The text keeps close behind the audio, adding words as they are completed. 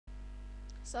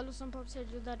Salut, sunt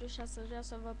PopSergiuDarius și astăzi vreau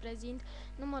să vă prezint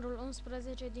numărul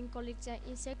 11 din colecția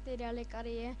Insecte Reale, care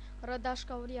e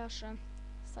Radasca uriașă.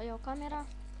 Să iau camera.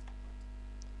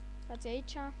 Stați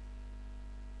aici.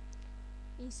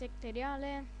 Insecte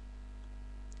Reale.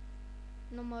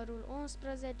 Numărul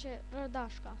 11,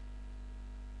 Radasca.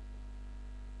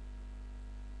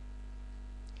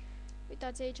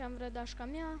 Uitați, aici am Radasca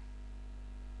mea.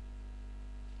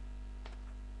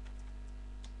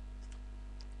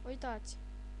 Uitați.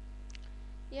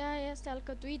 Ea este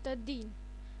alcătuită din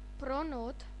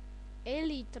pronot,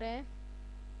 elitre,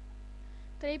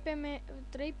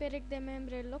 3 perechi de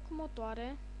membre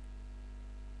locomotoare,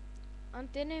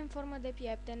 antene în formă de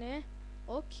pieptene,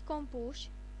 ochi compuși,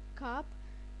 cap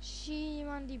și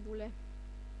mandibule.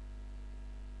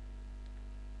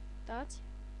 Stați.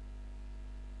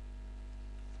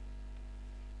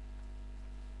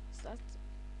 Stați.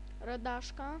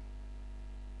 Radasca.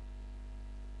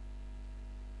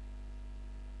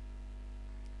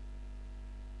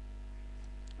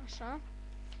 Așa.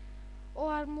 O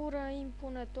armură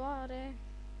impunătoare.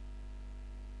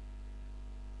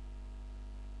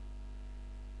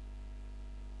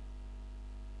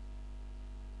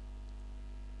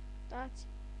 Stați.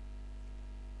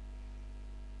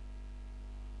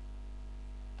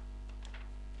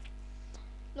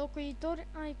 Locuitori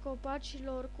ai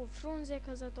copacilor cu frunze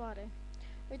căzătoare.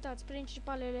 Uitați,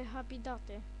 principalele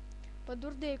habitate: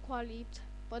 păduri de eucalipt,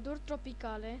 păduri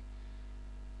tropicale,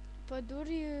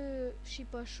 păduri și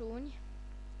pășuni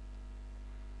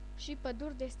și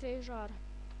păduri de stejar.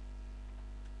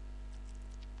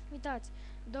 Uitați,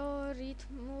 două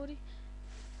ritmuri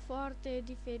foarte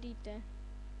diferite.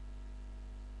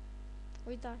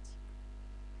 Uitați.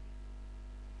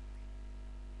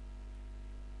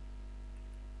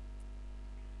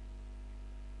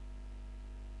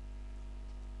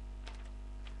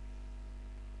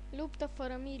 Luptă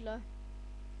fără milă.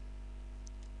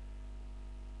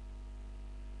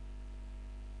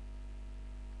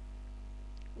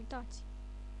 Uitați.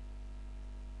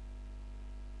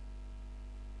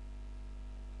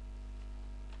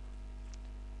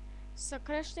 Să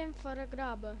creștem fără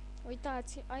grabă.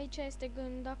 Uitați, aici este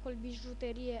gândacul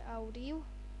bijuterie auriu.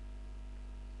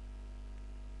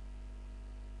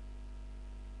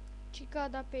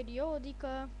 Cicada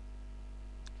periodică.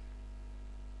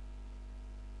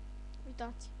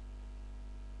 Uitați.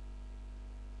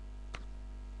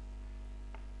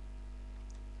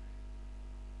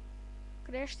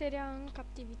 Creșterea în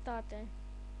captivitate.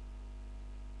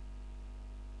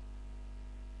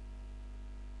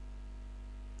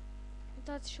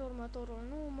 Uitați și următorul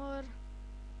număr.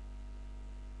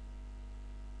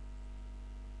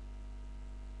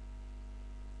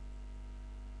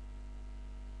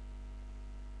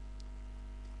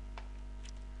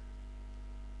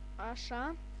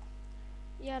 Așa.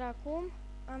 Iar acum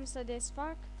am să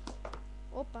desfac.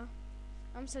 Opa.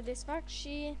 Am să desfac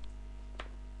și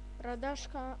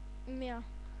Radasca mea.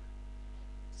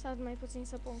 Stați mai puțin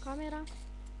să pun camera.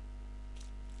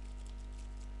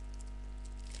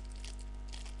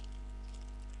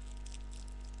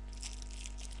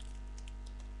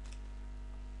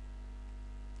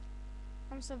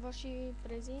 Am să vă și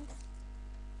prezint.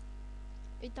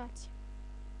 Uitați.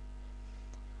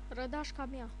 Radasca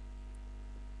mea.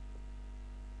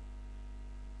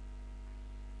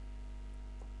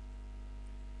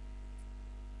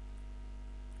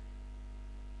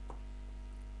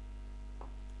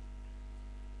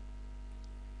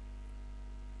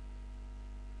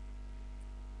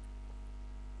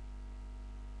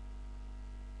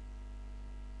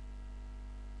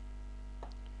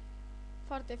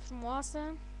 Foarte frumoasă.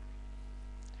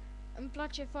 Îmi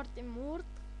place foarte mult,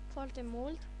 foarte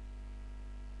mult.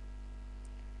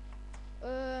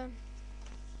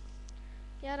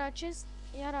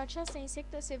 Iar această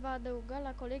insectă se va adăuga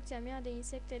la colecția mea de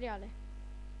insecte reale.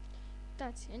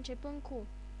 Uitați, începând cu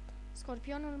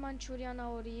scorpionul manciurian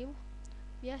auriu,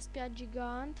 viaspia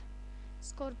gigant,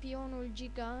 scorpionul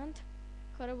gigant,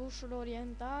 cărăbușul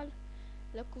oriental,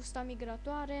 lăcusta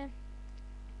migratoare,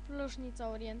 ploșnița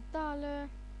orientală,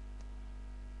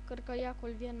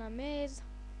 cărcăiacul vietnamez,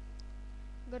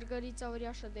 gărgărița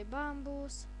uriașă de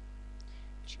bambus,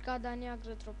 cicada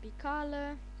neagră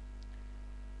tropicală,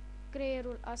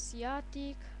 creierul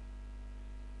asiatic,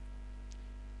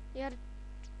 iar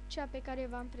cea pe care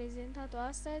v-am prezentat-o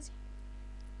astăzi,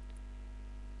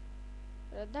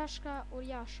 Radasca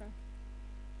uriașă.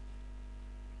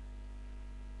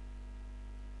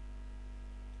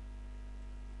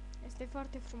 Este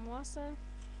foarte frumoasă.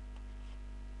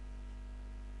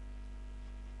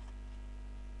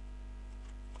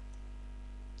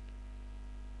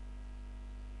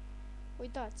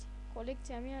 Uitați.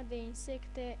 colecția mea de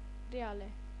insecte reale.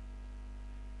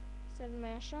 Se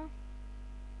numește așa.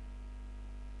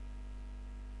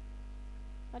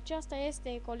 Aceasta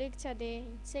este colecția de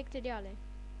insecte reale.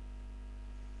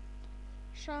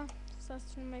 Așa, să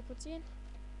strâng mai puțin.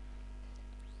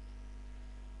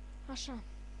 Așa.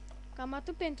 Cam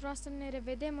atât pentru asta, ne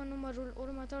revedem în numărul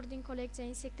următor din colecția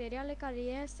Insecte Reale, care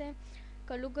este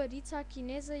Călugărița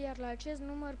Chineză, iar la acest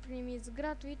număr primiți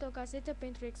gratuit o casetă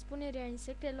pentru expunerea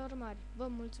insectelor mari. Vă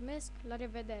mulțumesc, la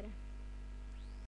revedere!